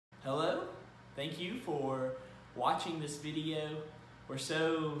Thank you for watching this video. We're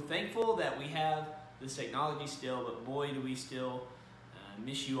so thankful that we have this technology still, but boy, do we still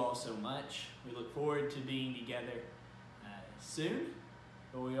miss you all so much. We look forward to being together soon,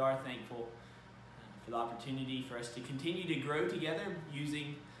 but we are thankful for the opportunity for us to continue to grow together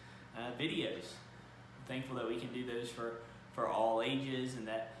using videos. I'm thankful that we can do those for all ages and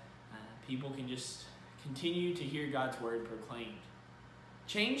that people can just continue to hear God's word proclaimed.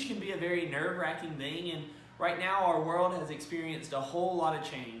 Change can be a very nerve-wracking thing, and right now our world has experienced a whole lot of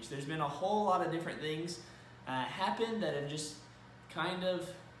change. There's been a whole lot of different things happen that have just kind of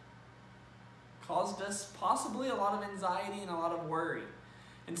caused us possibly a lot of anxiety and a lot of worry.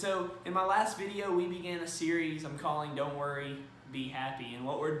 And so in my last video we began a series I'm calling Don't Worry, Be Happy. And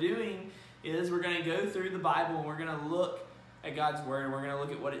what we're doing is we're going to go through the Bible and we're going to look at God's word, and we're going to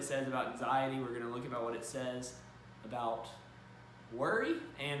look at what it says about anxiety, we're going to look at what it says about worry,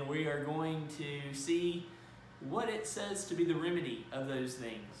 and we are going to see what it says to be the remedy of those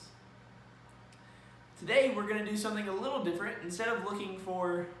things. Today we're going to do something a little different. Instead of looking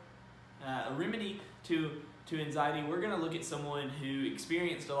for a remedy to anxiety, we're going to look at someone who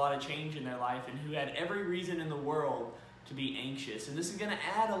experienced a lot of change in their life and who had every reason in the world to be anxious. And this is going to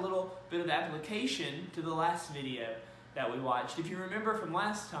add a little bit of application to the last video that we watched. If you remember from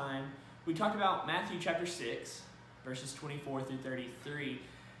last time, we talked about Matthew chapter 6, verses 24 through 33.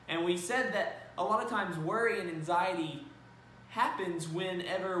 And we said that a lot of times worry and anxiety happens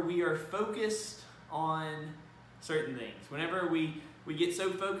whenever we are focused on certain things. Whenever we get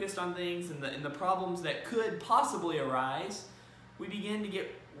so focused on things and the problems that could possibly arise, we begin to get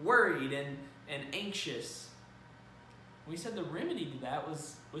worried and anxious. We said the remedy to that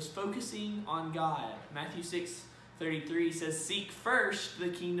was focusing on God. Matthew 6:33 says, "Seek first the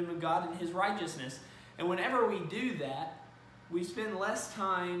kingdom of God and His righteousness." And whenever we do that, we spend less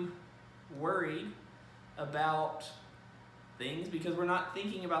time worried about things because we're not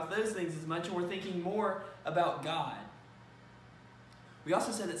thinking about those things as much and we're thinking more about God. We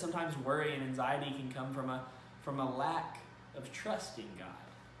also said that sometimes worry and anxiety can come from a lack of trust in God.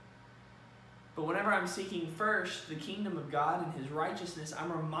 But whenever I'm seeking first the kingdom of God and His righteousness,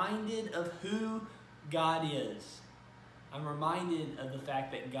 I'm reminded of who God is. I'm reminded of the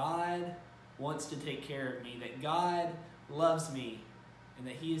fact that God wants to take care of me, that God loves me, and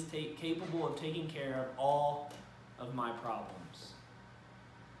that He is capable of taking care of all of my problems.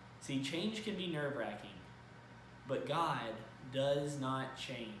 See, change can be nerve-wracking, but God does not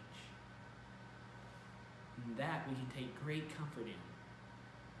change. And that we can take great comfort in.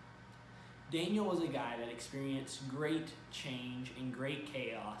 Daniel was a guy that experienced great change and great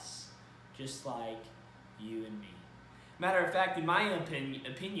chaos, just like you and me. Matter of fact, in my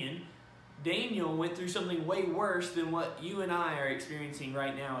opinion, Daniel went through something way worse than what you and I are experiencing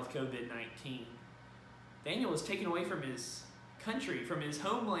right now with COVID-19. Daniel was taken away from his country, from his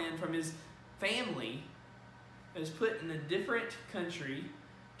homeland, from his family. He was put in a different country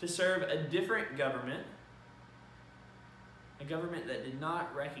to serve a different government, a government that did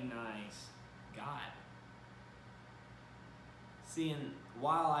not recognize God. See, and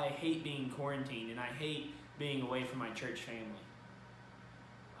while I hate being quarantined and I hate being away from my church family,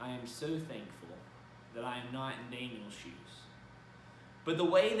 I am so thankful that I am not in Daniel's shoes. But the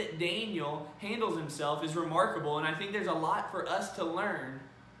way that Daniel handles himself is remarkable, and I think there's a lot for us to learn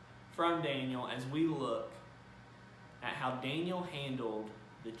from Daniel as we look at how Daniel handled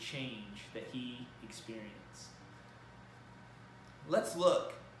the change that he experienced. Let's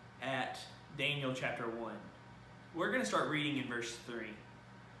look at Daniel chapter 1. We're going to start reading in verse 3.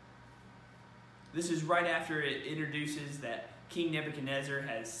 This is right after it introduces that King Nebuchadnezzar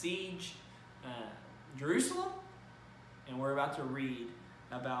has sieged Jerusalem, and we're about to read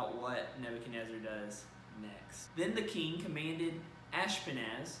about what Nebuchadnezzar does next. Then the king commanded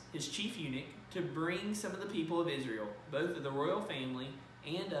Ashpenaz, his chief eunuch, to bring some of the people of Israel, both of the royal family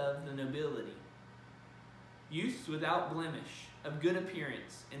and of the nobility, youths without blemish, of good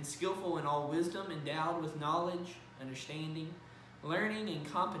appearance, and skillful in all wisdom, endowed with knowledge, understanding, learning,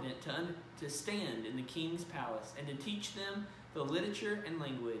 and competent to stand in the king's palace, and to teach them the literature and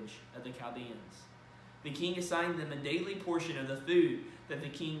language of the Chaldeans. The king assigned them a daily portion of the food that the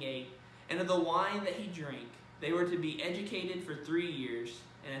king ate, and of the wine that he drank. They were to be educated for 3 years,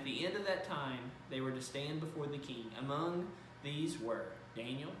 and at the end of that time they were to stand before the king. Among these were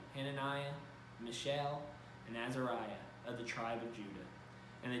Daniel, Hananiah, Mishael, and Azariah of the tribe of Judah.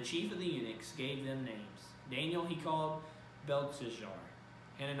 And the chief of the eunuchs gave them names. Daniel he called Belteshazzar,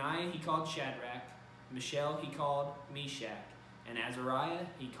 Hananiah he called Shadrach, Mishael he called Meshach, and Azariah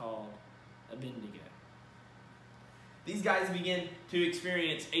he called Abednego. these guys begin to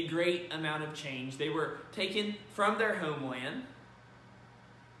experience a great amount of change. They were taken from their homeland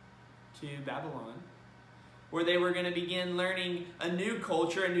to Babylon, where they were going to begin learning a new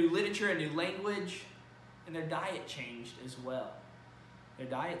culture, a new literature, a new language, and their diet changed as well. Their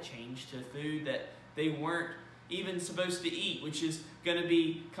diet changed to food that they weren't even supposed to eat, which is going to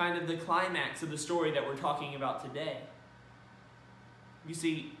be kind of the climax of the story that we're talking about today. You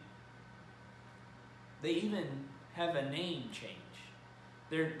see, they even have a name change.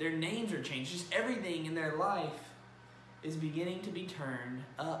 Their names are changed. Just everything in their life is beginning to be turned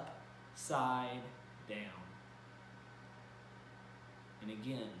upside down. And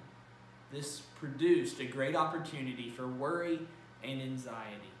again, this produced a great opportunity for worry and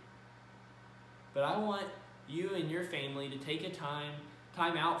anxiety. But I want you and your family to take a time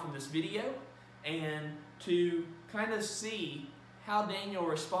out from this video and to kind of see how Daniel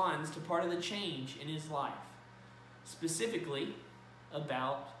responds to part of the change in his life, specifically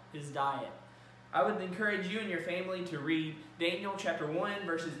about his diet. I would encourage you and your family to read Daniel chapter 1,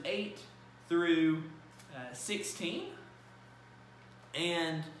 verses 8 through 16.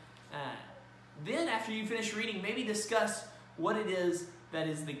 And then after you finish reading, maybe discuss what it is that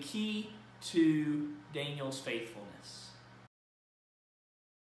is the key to Daniel's faithfulness.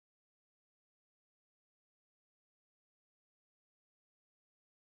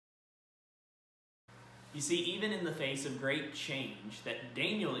 You see, even in the face of great change that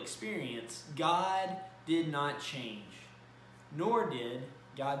Daniel experienced, God did not change, nor did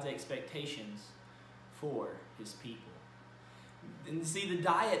God's expectations for his people. And see, the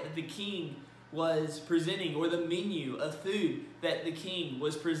diet that the king was presenting, or the menu of food that the king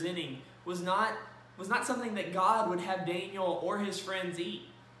was presenting, was not something that God would have Daniel or his friends eat.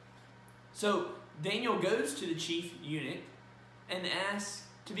 So Daniel goes to the chief eunuch and asks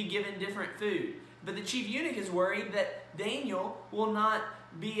to be given different food. But the chief eunuch is worried that Daniel will not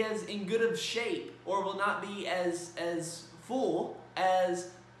be as in good of shape, or will not be as full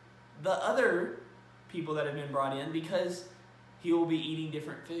as the other people that have been brought in, because he will be eating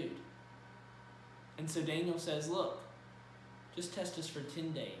different food. And so Daniel says, look, just test us for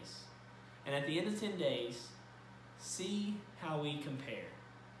 10 days. And at the end of 10 days, see how we compare.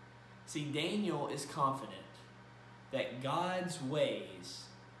 See, Daniel is confident that God's ways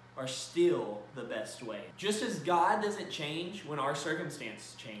are still the best way. Just as God doesn't change when our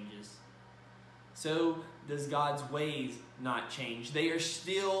circumstance changes, so does God's ways not change. They are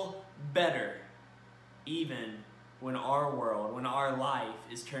still better, even when our world, when our life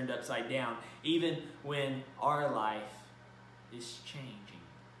is turned upside down, even when our life is changing.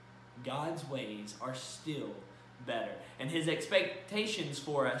 God's ways are still better, and his expectations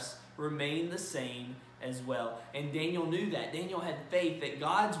for us remain the same as well. And Daniel knew that. Daniel had faith that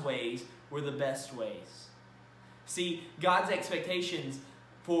God's ways were the best ways. See, God's expectations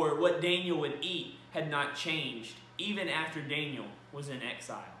for what Daniel would eat had not changed, even after Daniel was in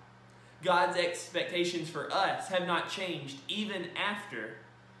exile. God's expectations for us have not changed, even after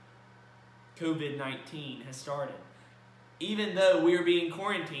COVID-19 has started. Even though we are being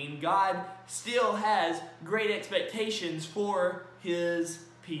quarantined, God still has great expectations for his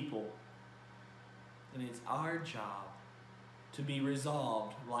people. And it's our job to be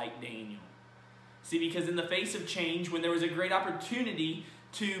resolved like Daniel. See, because in the face of change, when there was a great opportunity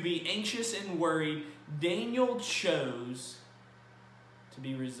to be anxious and worried, Daniel chose to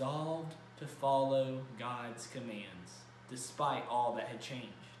be resolved to follow God's commands, despite all that had changed.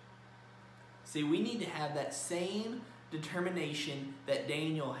 See, we need to have that same determination that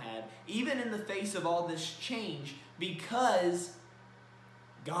Daniel had, even in the face of all this change, because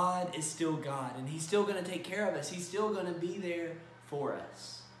God is still God, and he's still going to take care of us. He's still going to be there for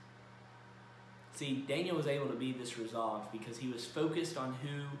us. See, Daniel was able to be this resolved because he was focused on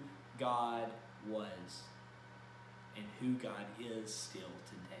who God was and who God is still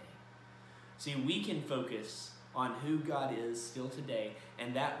today. See, we can focus on who God is still today,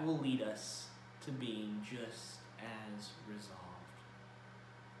 and that will lead us to being just as resolved.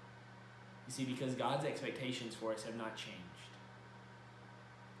 You see, because God's expectations for us have not changed.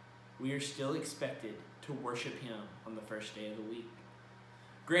 We are still expected to worship him on the first day of the week.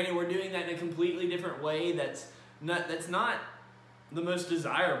 Granted, we're doing that in a completely different way that's not the most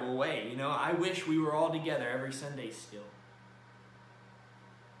desirable way. You know, I wish we were all together every Sunday still.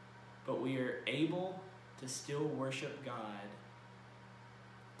 But we are able to still worship God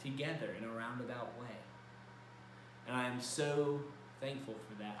together in a roundabout way. And I am so thankful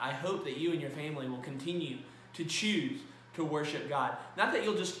for that. I hope that you and your family will continue to choose to worship God. Not that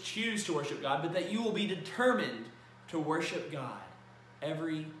you'll just choose to worship God, but that you will be determined to worship God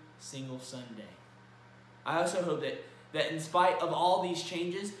every single Sunday. I also hope that that in spite of all these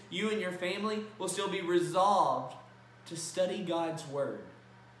changes, you and your family will still be resolved to study God's Word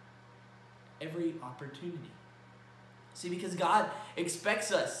every opportunity. See, because God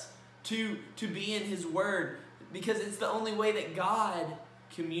expects us to be in His Word, because it's the only way that God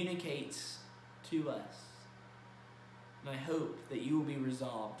communicates to us. And I hope that you will be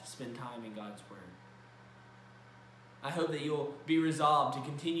resolved to spend time in God's Word. I hope that you'll be resolved to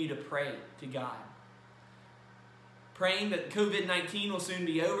continue to pray to God. Praying that COVID-19 will soon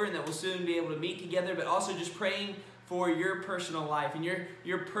be over and that we'll soon be able to meet together, but also just praying for your personal life and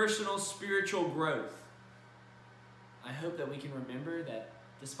your personal spiritual growth. I hope that we can remember that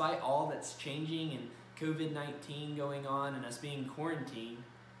despite all that's changing and COVID-19 going on and us being quarantined,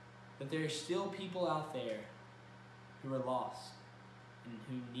 that there are still people out there who are lost and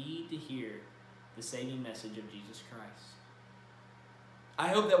who need to hear the saving message of Jesus Christ. I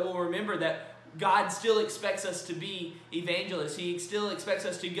hope that we'll remember that God still expects us to be evangelists. He still expects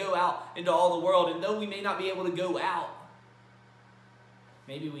us to go out into all the world. And though we may not be able to go out,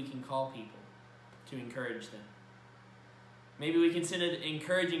 maybe we can call people to encourage them. Maybe we can send an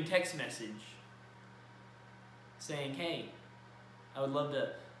encouraging text message saying, hey, I would love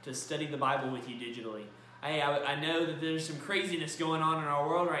to study the Bible with you digitally. Hey, I know that there's some craziness going on in our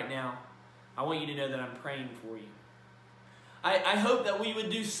world right now. I want you to know that I'm praying for you. I hope that we would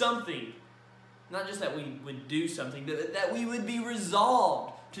do something. Not just that we would do something, but that we would be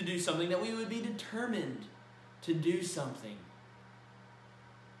resolved to do something, that we would be determined to do something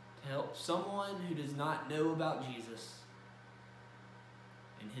to help someone who does not know about Jesus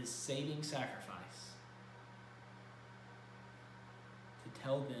and His saving sacrifice, to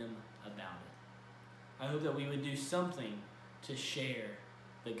tell them about it. I hope that we would do something to share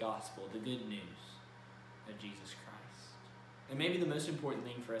the gospel, the good news of Jesus Christ. And maybe the most important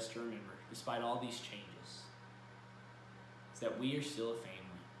thing for us to remember, despite all these changes, is that we are still a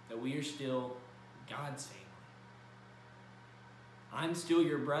family, that we are still God's family. I'm still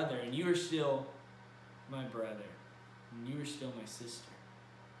your brother, and you are still my brother, and you are still my sister.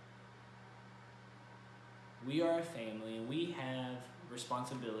 We are a family, and we have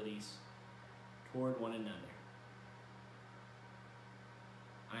responsibilities toward one another.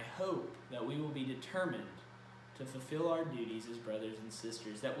 I hope that we will be determined to fulfill our duties as brothers and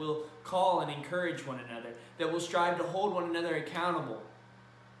sisters, that we'll call and encourage one another, that we'll strive to hold one another accountable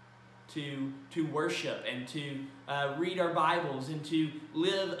to worship and to read our Bibles and to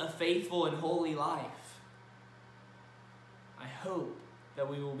live a faithful and holy life. I hope that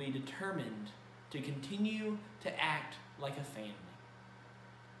we will be determined to continue to act like a family.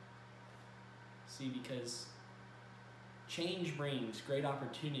 See, because change brings great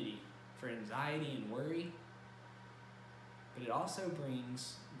opportunity for anxiety and worry, but it also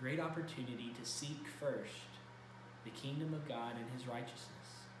brings great opportunity to seek first the kingdom of God and His righteousness.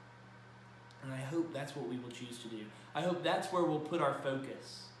 And I hope that's what we will choose to do. I hope that's where we'll put our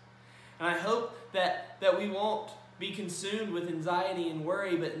focus. And I hope that we won't be consumed with anxiety and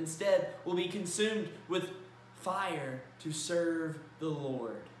worry, but instead we'll be consumed with fire to serve the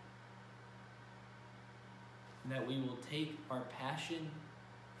Lord. And that we will take our passion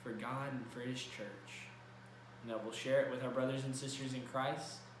for God and for His church, and that we'll share it with our brothers and sisters in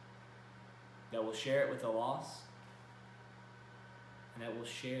Christ, that we'll share it with the lost, and that we'll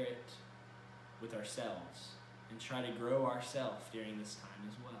share it with ourselves and try to grow ourselves during this time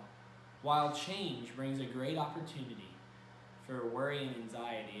as well. While change brings a great opportunity for worry and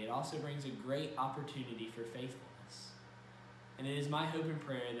anxiety, it also brings a great opportunity for faithfulness. And it is my hope and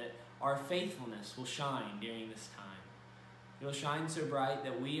prayer that our faithfulness will shine during this time. It will shine so bright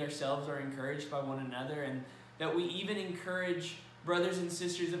that we ourselves are encouraged by one another, and that we even encourage brothers and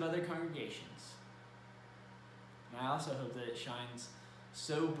sisters of other congregations. And I also hope that it shines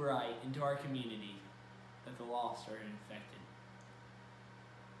so bright into our community that the lost are affected.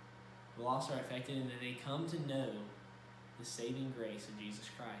 The lost are affected and that they come to know the saving grace of Jesus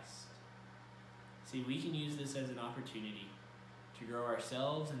Christ. See, we can use this as an opportunity to grow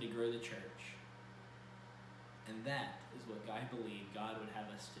ourselves and to grow the church. And that is what I believe God would have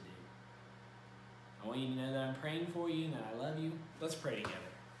us to do. I want you to know that I'm praying for you and that I love you. Let's pray together.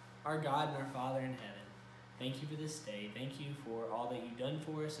 Our God and our Father in heaven, thank you for this day. Thank you for all that you've done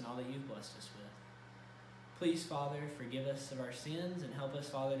for us and all that you've blessed us with. Please, Father, forgive us of our sins and help us,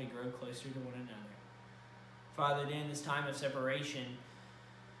 Father, to grow closer to one another. Father, during this time of separation,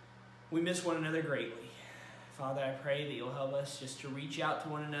 we miss one another greatly. Father, I pray that you'll help us just to reach out to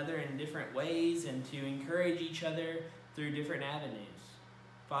one another in different ways and to encourage each other through different avenues.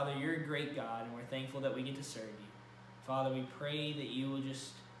 Father, you're a great God, and we're thankful that we get to serve you. Father, we pray that you will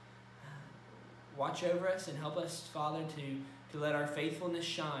just watch over us and help us, Father, to let our faithfulness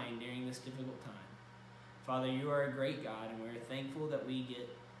shine during this difficult time. Father, you are a great God, and we're thankful that we get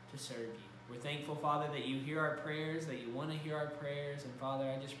to serve you. We're thankful, Father, that you hear our prayers, that you want to hear our prayers. And Father,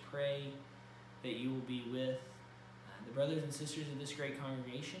 I just pray that you will be with the brothers and sisters of this great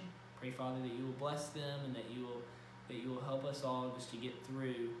congregation. Pray, Father, that you will bless them and that you will help us all just to get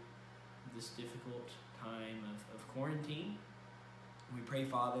through this difficult time of quarantine. We pray,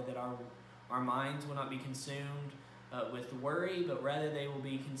 Father, that our minds will not be consumed with worry, but rather they will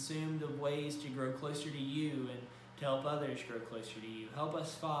be consumed of ways to grow closer to you and to help others grow closer to you. Help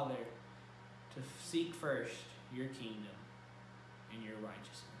us, Father, to seek first your kingdom and your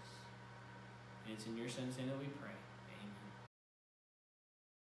righteousness. And it's in your Son's name that we pray.